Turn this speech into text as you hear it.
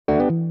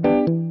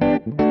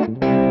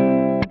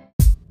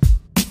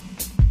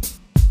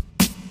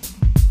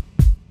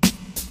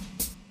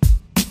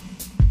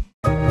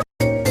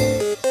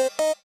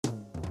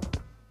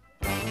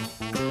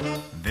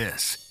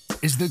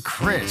is the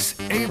Chris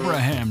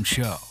Abraham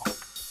Show.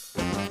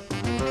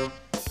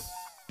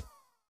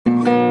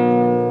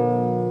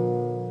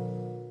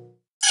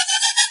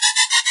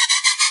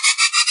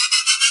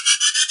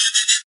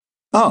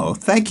 Oh,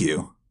 thank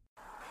you.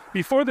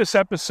 Before this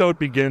episode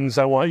begins,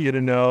 I want you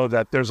to know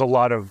that there's a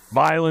lot of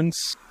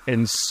violence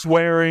and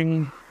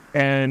swearing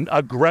and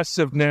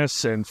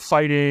aggressiveness and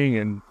fighting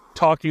and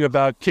talking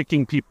about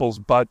kicking people's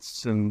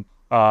butts. And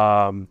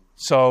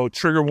so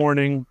trigger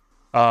warning,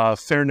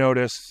 fair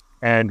notice,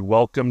 and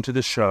welcome to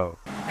the show.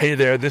 Hey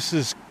there, this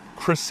is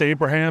Chris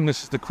Abraham.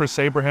 This is the Chris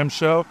Abraham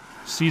Show,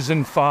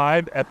 Season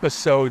 5,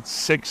 Episode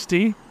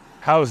 60.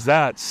 How's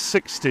that?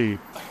 60.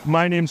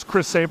 My name's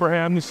Chris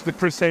Abraham. This is the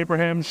Chris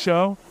Abraham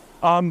Show.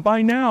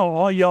 By now,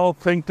 all y'all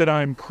think that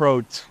I'm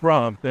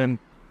pro-Trump, and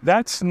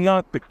that's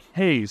not the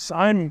case.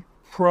 I'm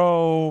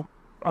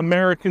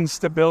pro-American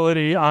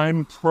stability.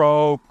 I'm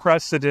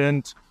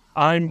pro-precedent.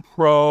 I'm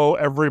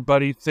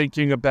pro-everybody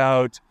thinking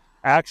about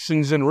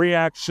actions and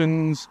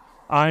reactions.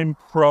 I'm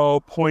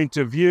pro-point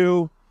of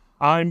view.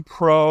 I'm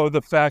pro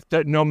the fact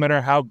that no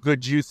matter how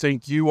good you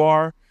think you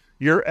are,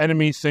 your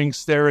enemy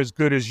thinks they're as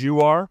good as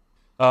you are,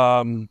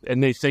 and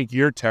they think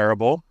you're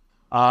terrible.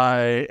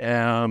 I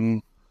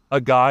am a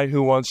guy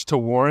who wants to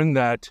warn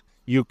that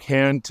you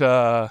can't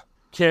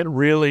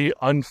really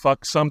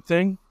unfuck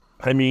something.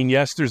 I mean,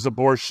 yes, there's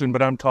abortion,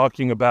 but I'm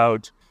talking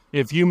about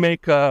if you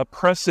make a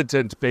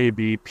precedent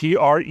baby,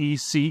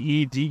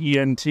 Precedent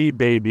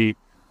baby,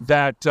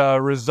 that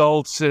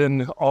results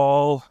in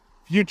all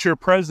future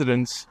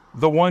presidents,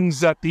 the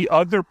ones that the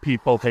other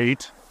people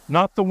hate,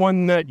 not the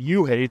one that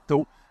you hate,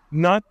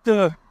 not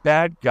the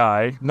bad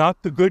guy,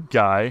 not the good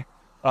guy,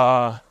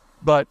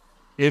 but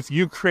if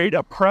you create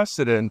a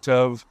precedent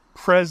of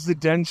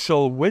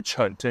presidential witch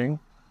hunting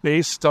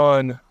based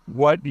on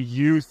what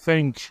you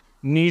think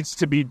needs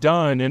to be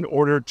done in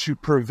order to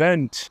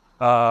prevent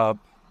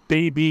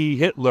baby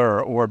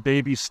Hitler or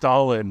baby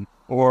Stalin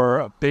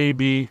or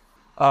baby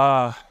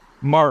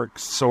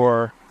Marx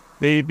or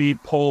baby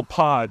Pol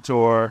Pot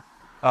or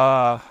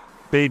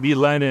baby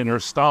Lenin or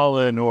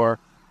Stalin or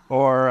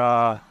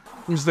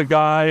who's the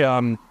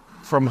guy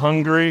from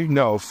Hungary?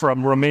 No,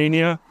 from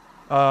Romania.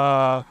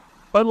 But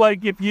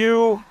like if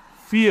you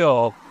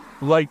feel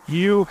like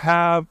you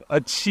have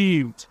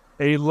achieved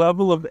a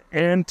level of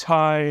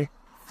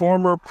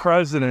anti-former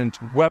president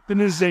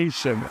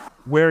weaponization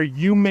where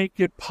you make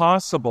it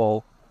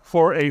possible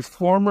for a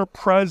former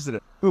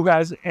president who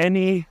has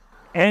any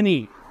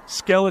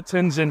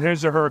skeletons in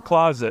his or her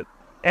closet.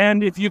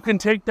 And if you can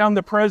take down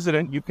the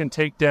president, you can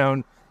take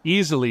down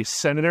easily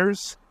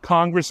senators,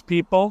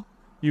 congresspeople,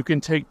 you can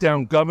take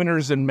down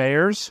governors and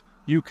mayors,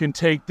 you can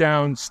take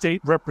down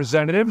state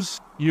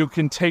representatives, you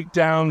can take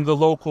down the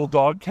local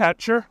dog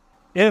catcher.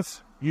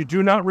 If you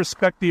do not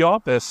respect the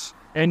office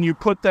and you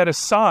put that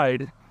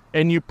aside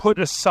and you put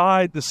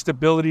aside the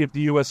stability of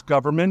the U.S.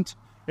 government,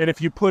 and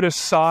if you put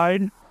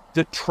aside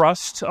the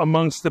trust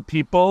amongst the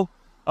people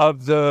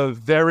of the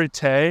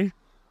verite,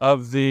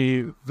 of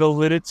the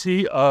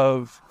validity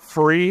of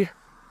free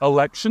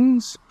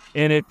elections,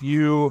 and if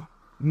you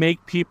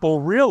make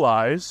people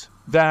realize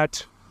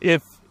that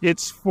if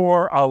it's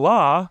for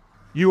Allah,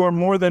 you are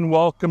more than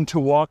welcome to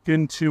walk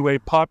into a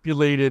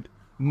populated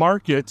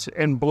market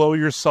and blow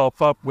yourself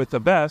up with a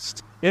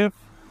vest,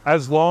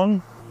 as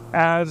long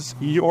as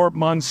your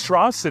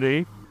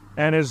monstrosity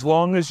and as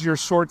long as your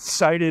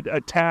short-sighted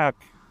attack,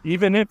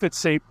 even if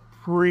it's a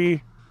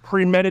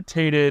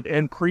premeditated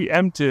and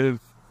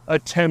preemptive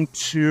attempt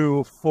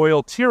to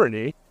foil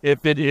tyranny,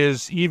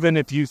 even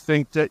if you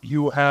think that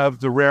you have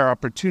the rare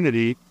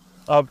opportunity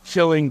of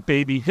killing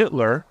baby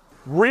Hitler,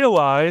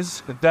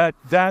 realize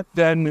that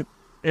then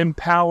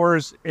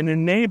empowers and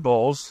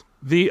enables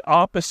the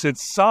opposite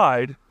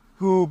side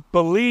who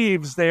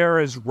believes they are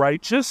as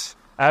righteous,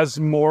 as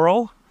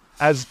moral,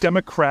 as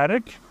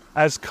democratic,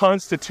 as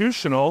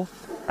constitutional,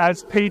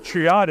 as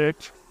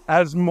patriotic,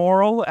 as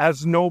moral,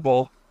 as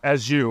noble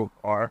as you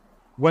are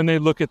when they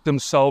look at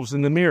themselves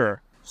in the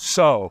mirror.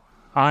 So,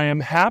 I am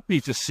happy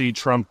to see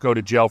Trump go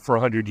to jail for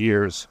 100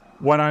 years.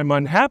 What I'm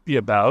unhappy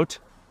about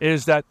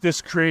is that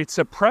this creates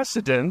a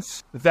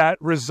precedence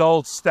that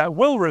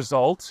will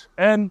result,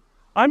 and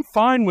I'm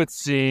fine with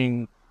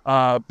seeing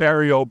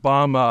Barry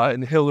Obama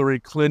and Hillary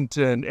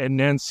Clinton and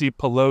Nancy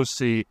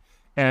Pelosi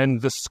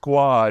and the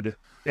Squad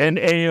and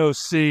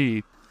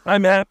AOC.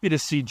 I'm happy to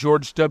see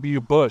George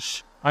W.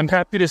 Bush. I'm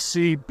happy to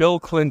see Bill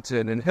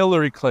Clinton and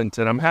Hillary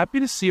Clinton. I'm happy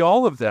to see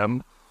all of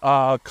them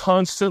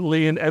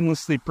constantly and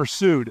endlessly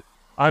pursued.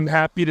 I'm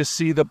happy to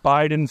see the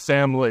Biden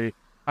family.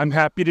 I'm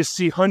happy to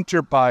see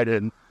Hunter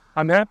Biden.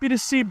 I'm happy to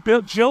see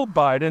Jill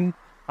Biden.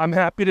 I'm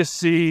happy to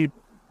see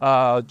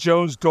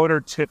Joe's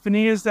daughter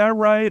Tiffany, is that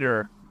right?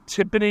 Or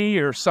Tiffany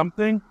or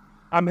something.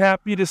 I'm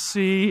happy to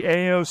see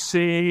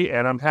AOC,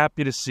 and I'm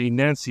happy to see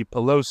Nancy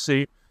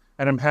Pelosi,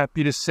 and I'm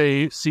happy to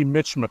see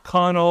Mitch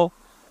McConnell,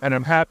 and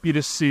I'm happy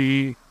to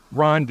see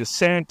Ron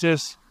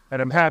DeSantis,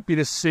 and I'm happy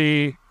to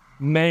see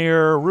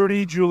Mayor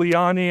Rudy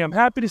Giuliani. I'm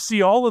happy to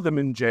see all of them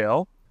in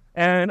jail,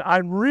 and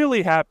I'm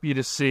really happy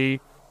to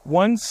see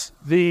once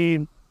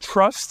the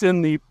trust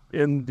in the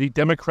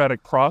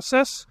democratic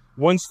process,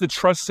 once the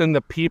trust in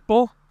the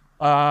people,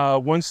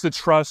 once the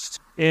trust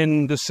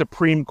in the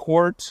Supreme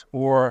Court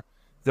or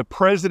the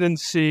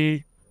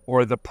presidency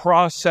or the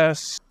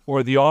process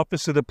or the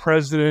office of the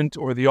president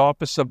or the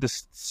office of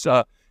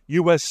the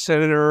U.S.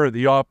 senator or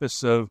the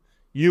office of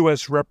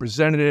U.S.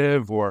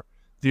 representative or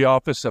the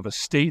office of a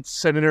state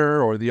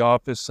senator or the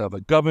office of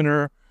a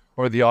governor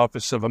or the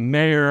office of a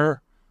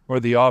mayor or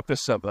the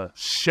office of a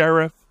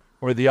sheriff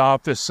or the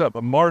office of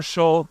a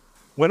marshal,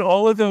 when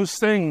all of those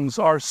things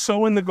are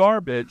so in the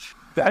garbage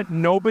that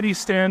nobody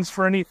stands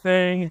for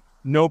anything,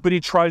 nobody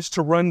tries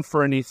to run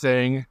for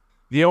anything,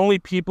 the only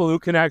people who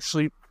can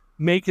actually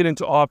make it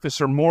into office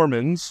are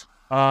Mormons,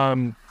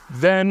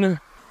 then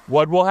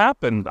what will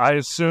happen? I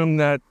assume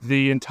that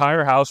the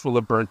entire house will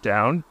have burnt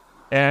down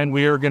and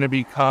we are going to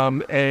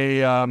become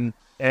a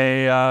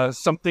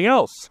something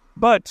else.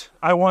 But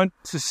I want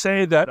to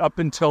say that up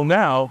until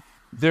now,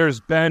 there's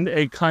been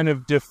a kind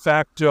of de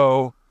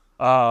facto,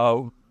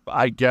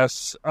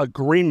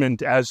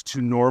 agreement as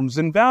to norms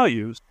and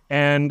values.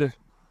 And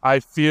I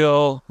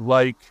feel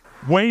like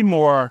way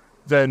more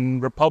than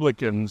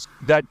Republicans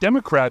that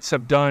Democrats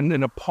have done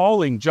an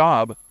appalling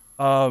job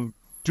of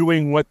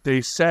doing what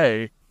they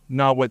say,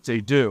 not what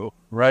they do,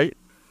 right?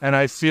 And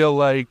I feel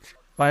like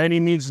by any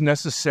means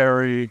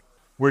necessary,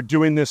 we're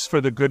doing this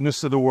for the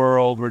goodness of the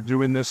world. We're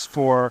doing this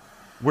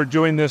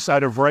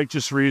out of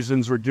righteous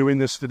reasons. We're doing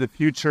this for the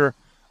future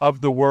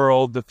of the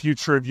world, the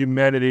future of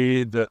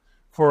humanity,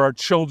 for our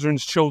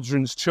children's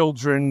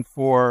children,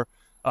 for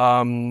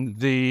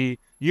the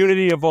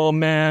unity of all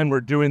man.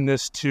 We're doing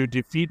this to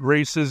defeat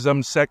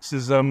racism,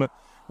 sexism.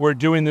 We're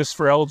doing this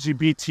for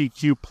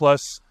LGBTQ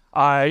plus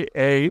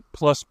IA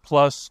plus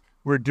plus.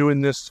 We're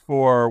doing this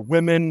for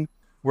women.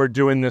 We're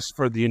doing this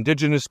for the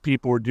indigenous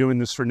people. We're doing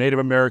this for Native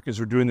Americans.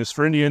 We're doing this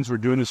for Indians. We're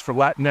doing this for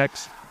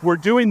Latinx. We're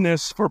doing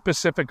this for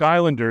Pacific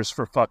Islanders,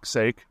 for fuck's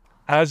sake.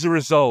 As a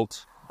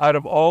result, out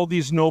of all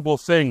these noble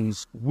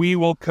things, we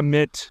will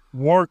commit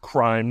war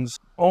crimes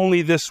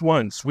only this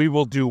once. We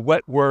will do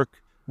wet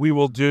work. We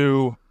will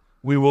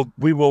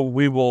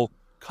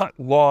cut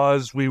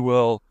laws. We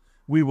will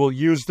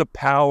use the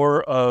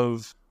power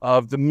of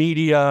the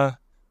media.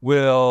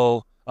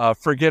 We'll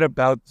forget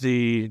about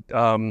the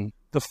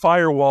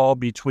firewall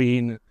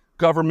between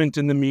government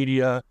and the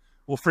media.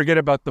 We'll forget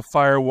about the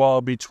firewall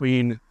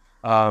between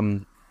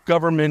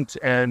government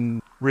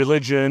and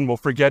religion. We'll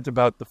forget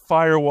about the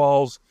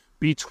firewalls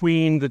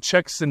between the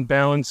checks and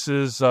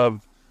balances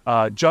of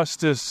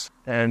justice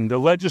and the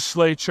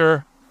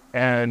legislature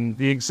and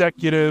the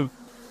executive.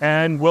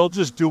 And we'll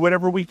just do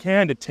whatever we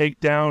can to take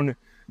down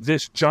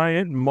this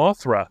giant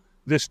Mothra,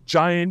 this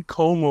giant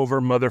comb-over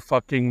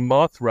motherfucking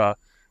Mothra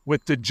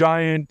with the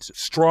giant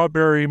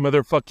strawberry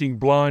motherfucking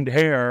blonde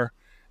hair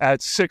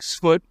at 6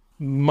 foot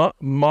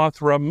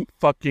Mothra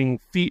fucking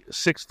feet,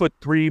 6'3"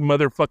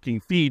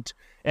 motherfucking feet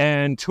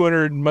and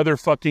 200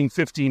 motherfucking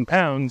 15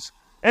 pounds.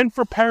 And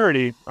for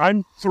parity,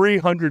 I'm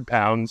 300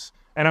 pounds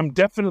and I'm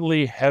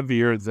definitely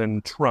heavier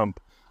than Trump.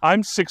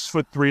 I'm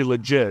 6'3"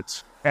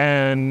 legit.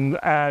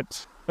 And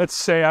at, let's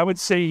say, I would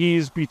say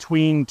he's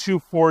between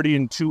 240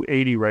 and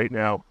 280 right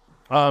now.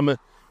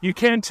 You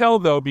can't tell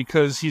though,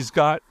 because he's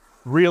got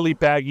really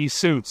baggy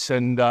suits,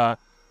 and I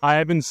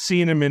haven't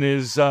seen him in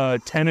his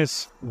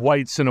tennis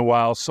whites in a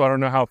while, so I don't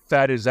know how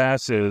fat his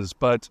ass is,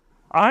 but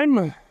I'm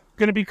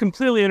going to be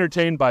completely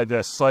entertained by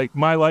this. Like,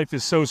 my life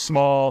is so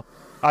small.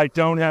 I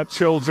don't have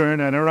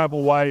children. I don't have a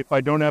wife.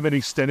 I don't have an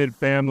extended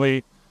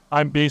family.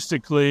 I'm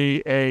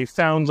basically a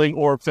foundling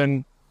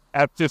orphan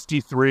at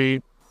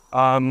 53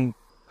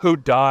 who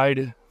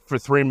died for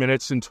 3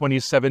 minutes in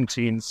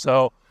 2017.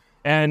 So,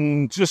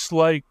 and just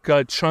like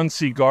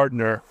Chauncey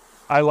Gardner,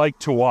 I like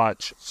to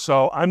watch.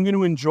 So I'm going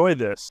to enjoy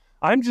this.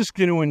 I'm just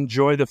going to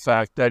enjoy the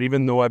fact that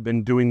even though I've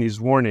been doing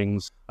these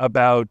warnings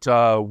about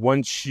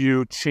once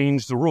you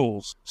change the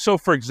rules. So,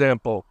 for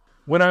example,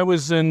 when I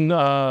was in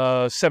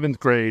 7th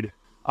grade,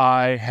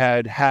 I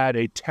had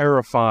a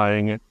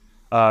terrifying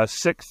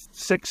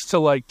 6 to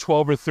like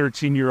 12 or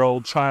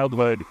 13-year-old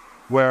childhood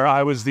where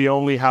I was the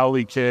only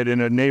haole kid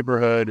in a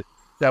neighborhood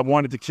that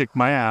wanted to kick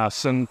my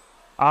ass. And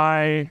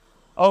I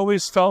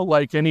always felt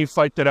like any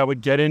fight that I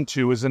would get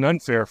into was an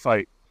unfair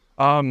fight.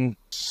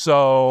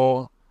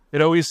 So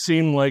it always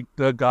seemed like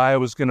the guy I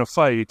was going to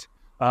fight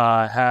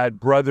had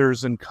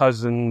brothers and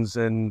cousins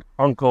and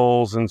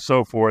uncles and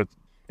so forth.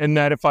 And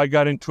that if I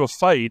got into a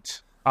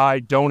fight, I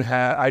didn't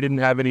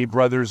have any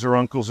brothers or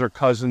uncles or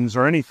cousins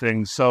or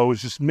anything. So it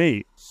was just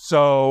me.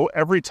 So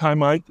every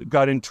time I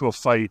got into a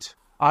fight,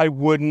 I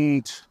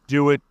wouldn't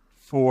do it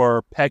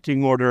for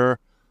pecking order.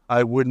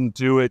 I wouldn't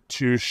do it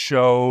to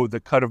show the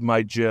cut of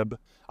my jib.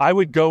 I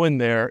would go in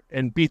there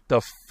and beat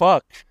the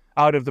fuck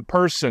out of the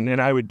person,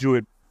 and I would do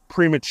it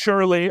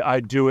prematurely.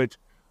 I'd do it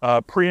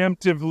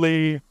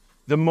preemptively.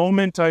 The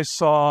moment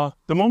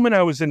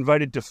I was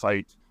invited to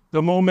fight,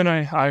 the moment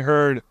I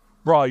heard,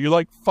 brah, you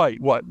like fight?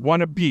 What?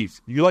 Want a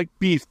beef? You like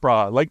beef,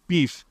 brah? Like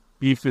beef?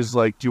 Beef is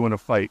like, do you want to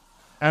fight?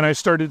 And I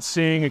started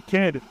seeing a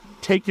kid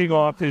taking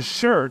off his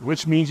shirt,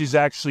 which means he's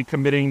actually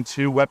committing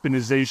to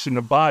weaponization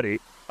of body.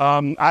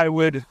 I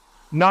would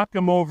knock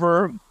him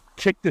over,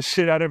 kick the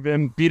shit out of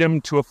him, beat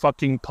him to a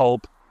fucking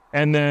pulp,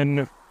 and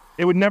then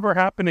it would never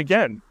happen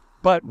again.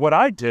 But what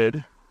I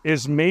did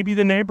is maybe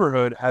the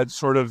neighborhood had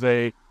sort of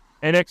an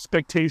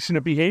expectation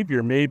of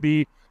behavior.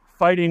 Maybe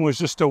fighting was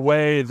just a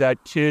way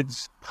that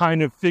kids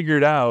kind of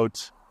figured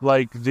out,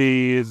 like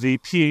the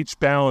pH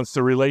balance,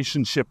 the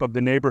relationship of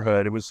the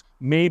neighborhood.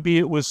 Maybe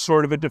it was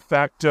sort of a de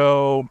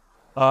facto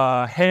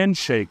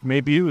handshake.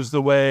 Maybe it was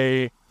the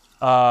way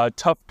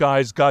tough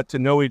guys got to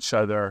know each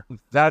other.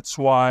 That's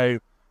why,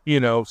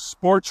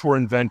 sports were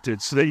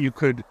invented, so that you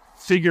could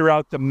figure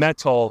out the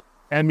mettle,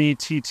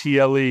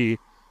 mettle,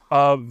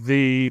 of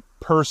the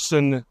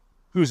person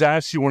whose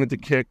ass you wanted to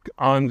kick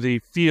on the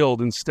field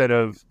instead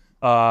of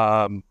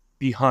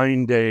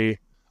behind the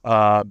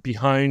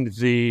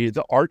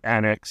art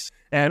annex.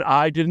 And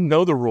I didn't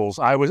know the rules.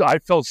 I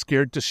felt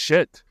scared to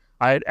shit.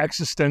 I had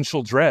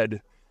existential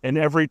dread. And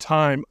every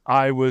time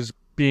I was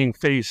being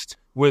faced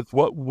with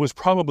what was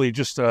probably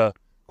just a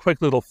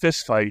quick little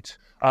fist fight,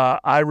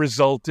 I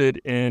resulted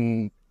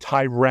in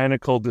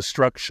tyrannical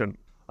destruction.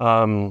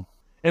 And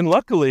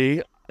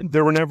luckily,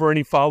 there were never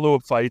any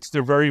follow-up fights.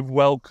 There very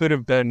well could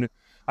have been.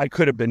 I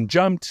could have been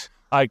jumped.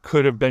 I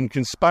could have been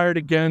conspired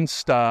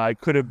against. I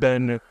could have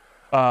been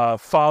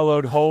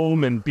followed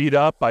home and beat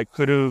up. I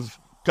could have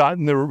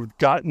gotten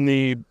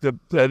they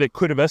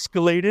could have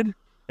escalated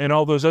and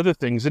all those other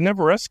things. It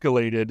never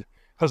escalated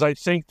because I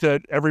think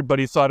that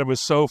everybody thought it was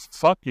so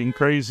fucking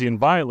crazy and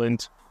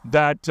violent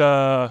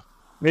that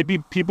maybe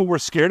people were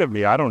scared of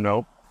me. I don't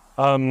know.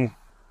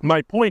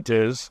 My point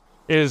is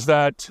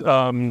that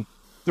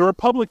the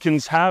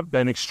Republicans have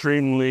been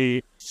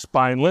extremely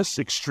spineless,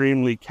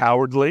 extremely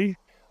cowardly.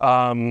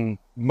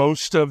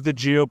 Most of the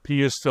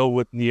GOP is filled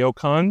with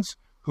neocons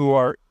who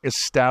are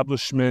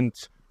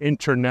establishment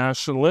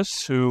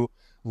internationalists who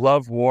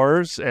love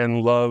wars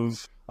and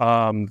love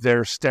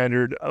their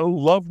standard,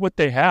 love what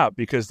they have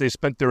because they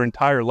spent their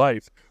entire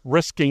life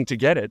risking to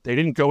get it. They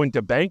didn't go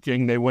into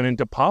banking, they went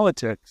into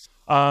politics.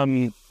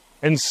 And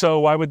so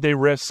why would they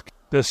risk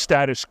the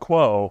status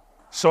quo?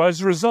 So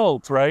as a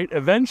result, right,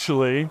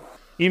 eventually,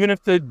 even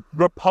if the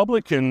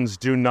Republicans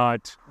do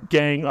not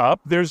gang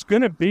up, there's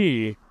going to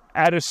be,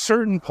 at a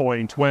certain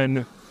point,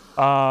 when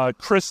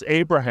Chris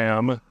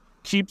Abraham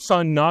keeps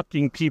on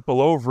knocking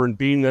people over and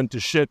beating them to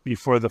shit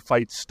before the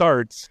fight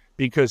starts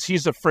because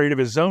he's afraid of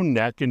his own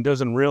neck and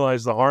doesn't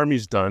realize the harm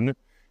he's done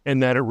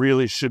and that it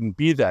really shouldn't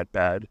be that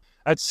bad.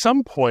 At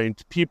some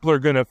point, people are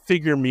going to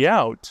figure me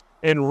out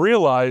and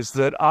realize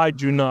that I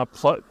do not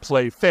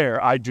play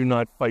fair. I do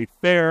not fight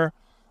fair.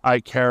 I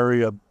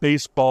carry a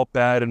baseball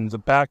bat in the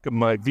back of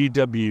my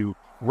VW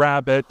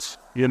Rabbit.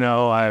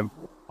 I have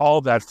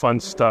all that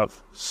fun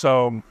stuff.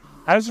 So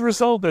as a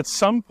result, at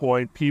some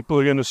point, people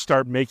are going to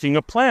start making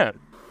a plan.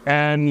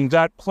 And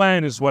that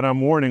plan is what I'm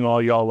warning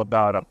all y'all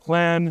about. A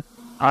plan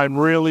I'm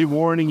really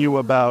warning you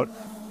about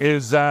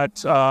is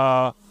that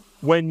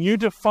when you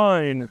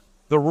define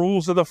the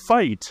rules of the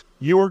fight,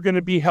 you are going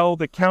to be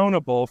held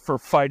accountable for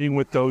fighting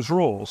with those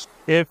rules.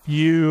 If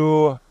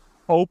you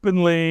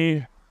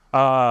openly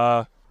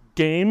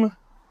game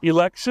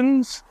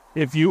elections,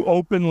 if you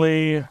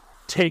openly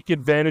take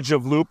advantage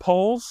of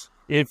loopholes,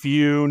 if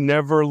you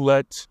never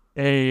let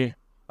a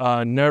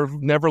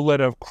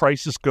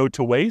crisis go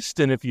to waste,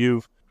 and if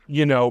you've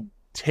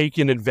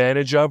taken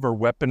advantage of or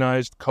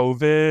weaponized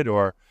COVID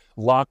or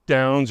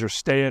lockdowns or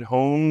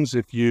stay-at-homes,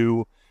 if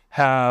you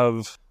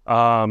have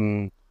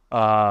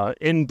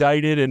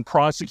indicted and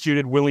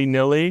prosecuted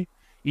willy-nilly,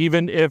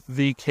 even if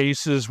the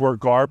cases were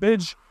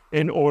garbage,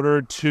 in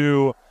order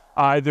to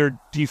either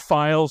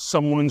defile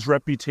someone's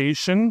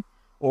reputation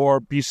or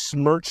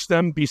besmirch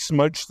them,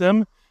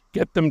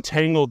 get them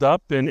tangled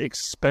up in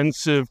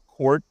expensive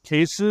court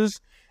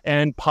cases,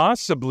 and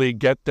possibly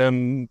get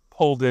them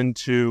pulled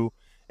into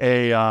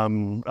a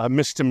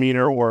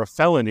misdemeanor or a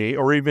felony,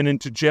 or even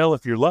into jail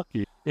if you're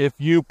lucky. If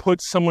you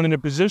put someone in a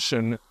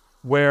position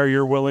where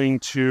you're willing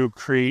to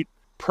create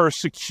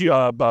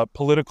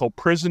political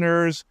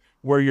prisoners,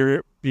 where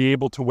you're be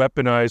able to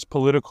weaponize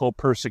political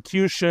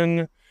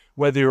persecution,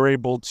 whether you're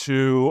able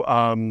to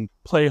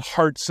play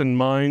hearts and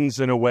minds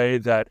in a way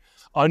that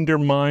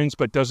undermines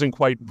but doesn't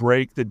quite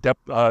break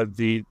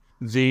the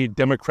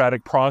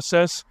democratic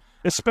process,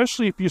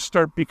 especially if you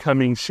start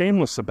becoming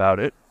shameless about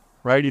it,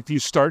 right? If you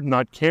start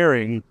not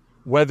caring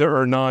whether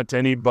or not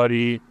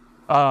anybody,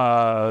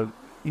 checks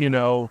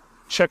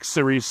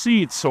the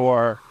receipts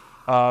or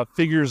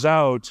figures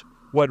out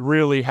what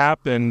really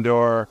happened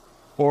or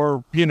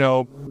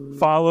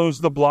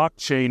follows the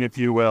blockchain, if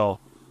you will,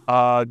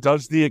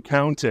 does the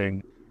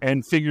accounting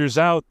and figures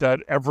out that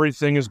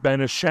everything has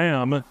been a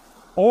sham,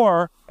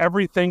 or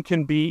everything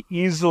can be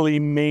easily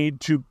made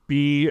to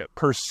be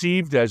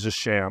perceived as a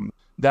sham,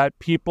 that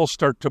people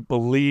start to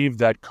believe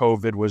that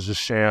COVID was a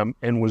sham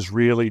and was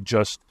really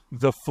just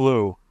the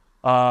flu,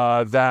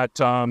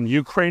 that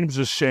Ukraine was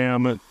a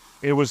sham.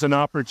 It was an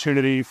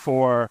opportunity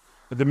for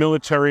the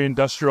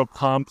military-industrial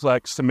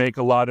complex to make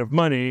a lot of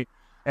money,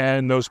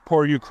 And those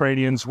poor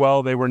Ukrainians,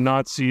 well, they were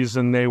Nazis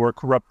and they were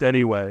corrupt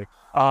anyway.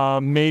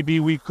 Maybe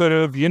we could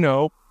have,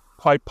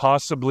 quite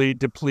possibly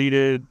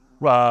depleted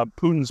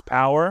Putin's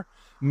power.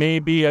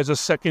 Maybe as a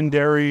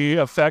secondary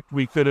effect,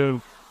 we could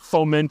have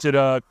fomented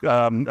a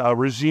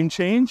regime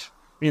change.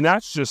 I mean,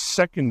 that's just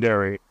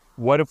secondary.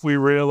 What if we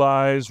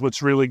realize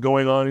what's really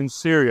going on in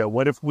Syria?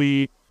 What if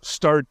we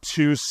start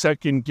to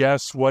second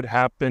guess what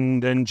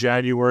happened in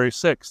January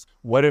 6th?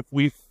 What if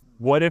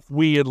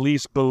we at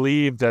least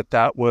believe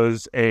that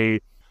was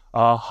a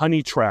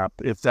honey trap?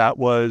 If that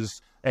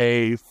was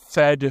a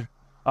fed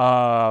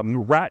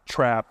rat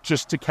trap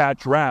just to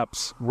catch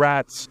rats,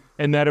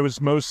 and that it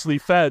was mostly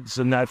feds,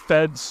 and that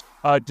feds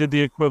did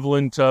the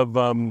equivalent of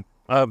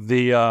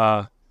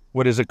the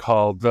what is it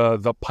called?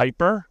 The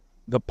piper,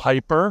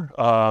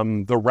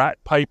 the rat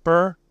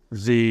piper,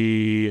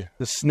 the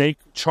snake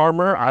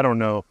charmer. I don't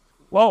know.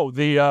 Oh,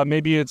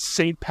 maybe it's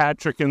Saint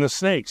Patrick and the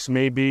snakes.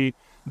 Maybe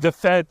the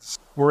feds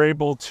were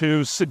able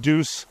to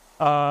seduce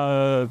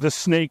the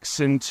snakes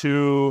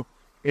into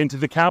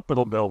the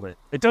Capitol building.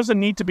 It doesn't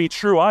need to be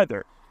true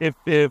either.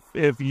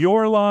 If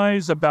your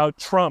lies about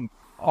Trump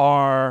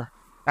are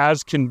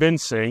as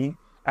convincing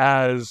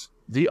as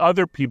the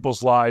other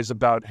people's lies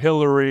about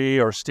Hillary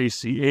or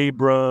Stacey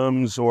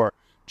Abrams or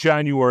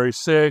January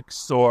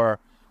 6th or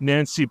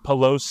Nancy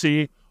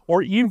Pelosi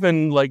or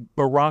even like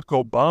Barack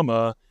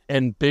Obama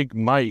and Big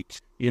Mike,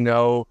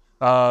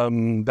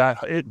 that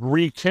it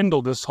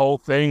rekindled this whole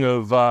thing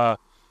of Barack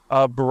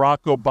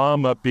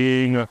Obama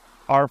being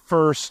our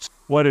first,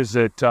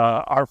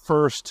 our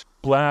first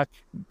black,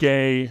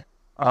 gay,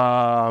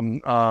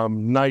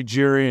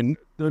 Nigerian,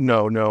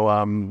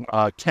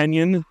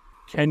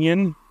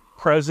 Kenyan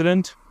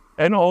president,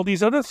 and all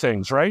these other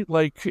things, right?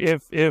 Like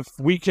if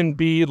we can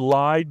be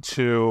lied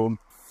to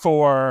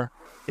for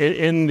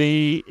in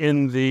the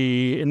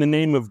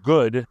name of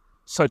good,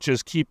 such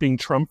as keeping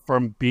Trump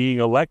from being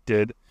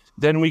elected,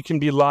 then we can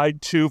be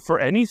lied to for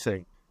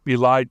anything. Be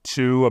lied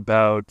to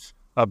about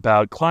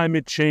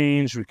climate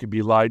change. We could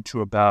be lied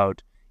to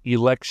about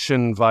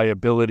election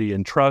viability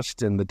and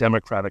trust in the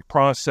democratic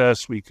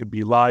process. We could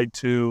be lied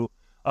to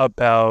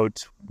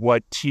about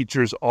what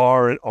teachers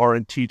are and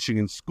aren't teaching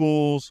in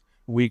schools.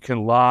 We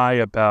can lie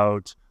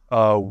about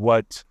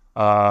what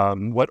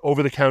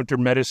over-the-counter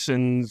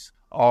medicines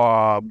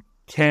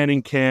can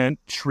and can't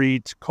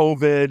treat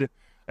COVID,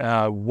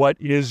 what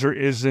is or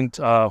isn't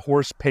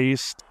horse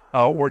paste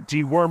or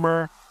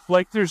dewormer.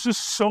 Like, there's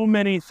just so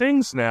many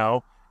things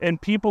now,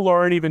 and people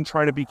aren't even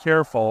trying to be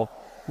careful,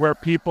 where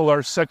people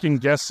are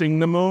second-guessing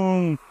the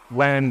moon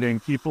landing.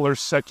 People are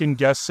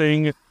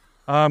second-guessing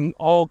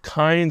all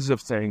kinds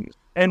of things.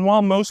 And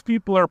while most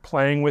people are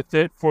playing with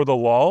it for the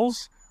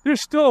lulz,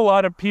 there's still a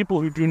lot of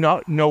people who do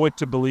not know what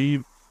to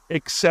believe,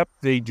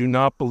 except they do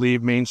not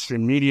believe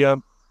mainstream media.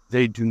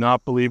 They do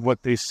not believe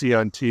what they see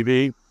on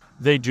TV.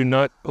 They do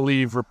not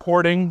believe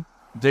reporting.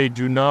 They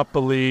do not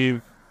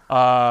believe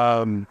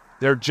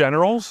their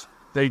generals.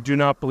 They do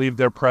not believe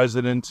their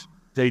president.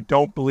 They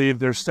don't believe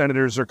their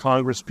senators or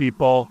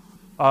congresspeople.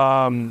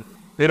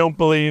 They don't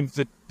believe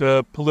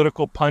the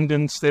political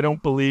pundits. They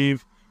don't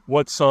believe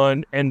what's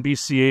on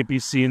NBC,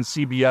 ABC, and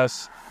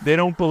CBS. They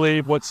don't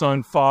believe what's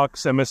on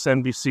Fox,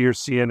 MSNBC, or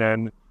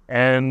CNN.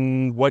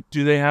 And what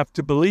do they have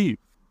to believe?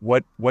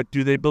 What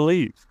do they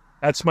believe?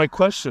 That's my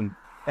question.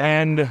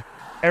 And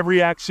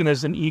every action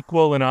has an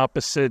equal and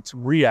opposite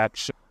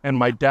reaction. And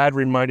my dad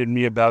reminded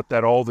me about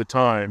that all the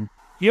time.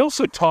 He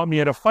also taught me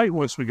how to fight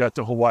once we got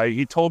to Hawaii.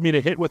 He told me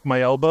to hit with my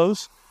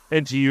elbows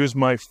and to use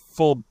my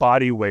full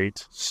body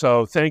weight.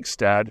 So thanks,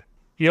 Dad.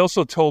 He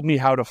also told me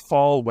how to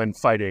fall when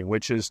fighting,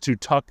 which is to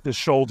tuck the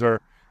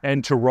shoulder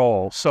and to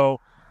roll. So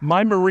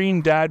my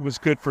Marine dad was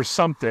good for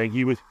something.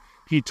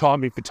 He taught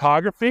me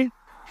photography.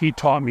 He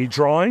taught me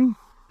drawing.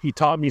 He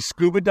taught me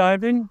scuba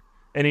diving.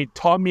 And he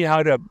taught me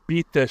how to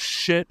beat the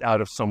shit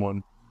out of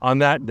someone. On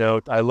that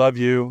note, I love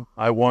you.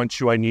 I want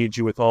you. I need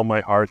you with all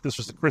my heart. This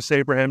was the Chris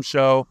Abraham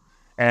Show.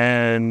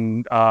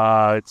 And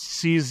it's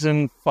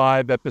season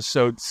 5,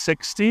 episode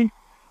 60.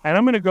 And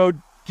I'm going to go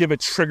give a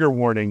trigger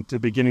warning to the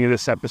beginning of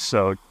this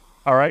episode.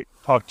 All right.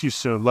 Talk to you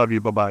soon. Love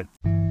you. Bye-bye.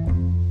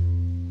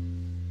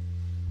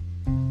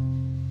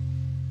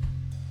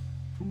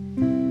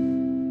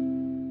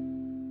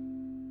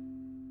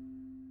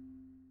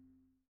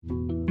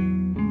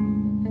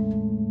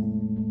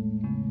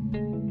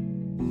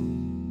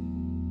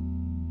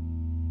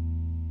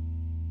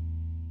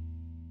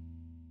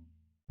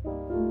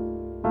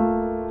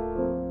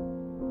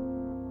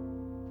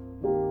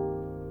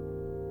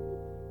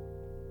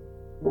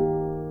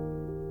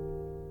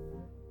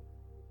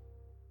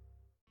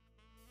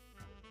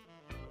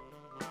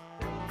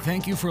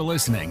 Thank you for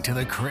listening to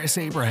The Chris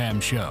Abraham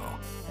Show.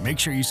 Make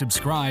sure you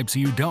subscribe so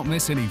you don't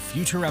miss any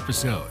future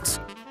episodes.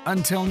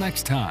 Until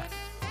next time.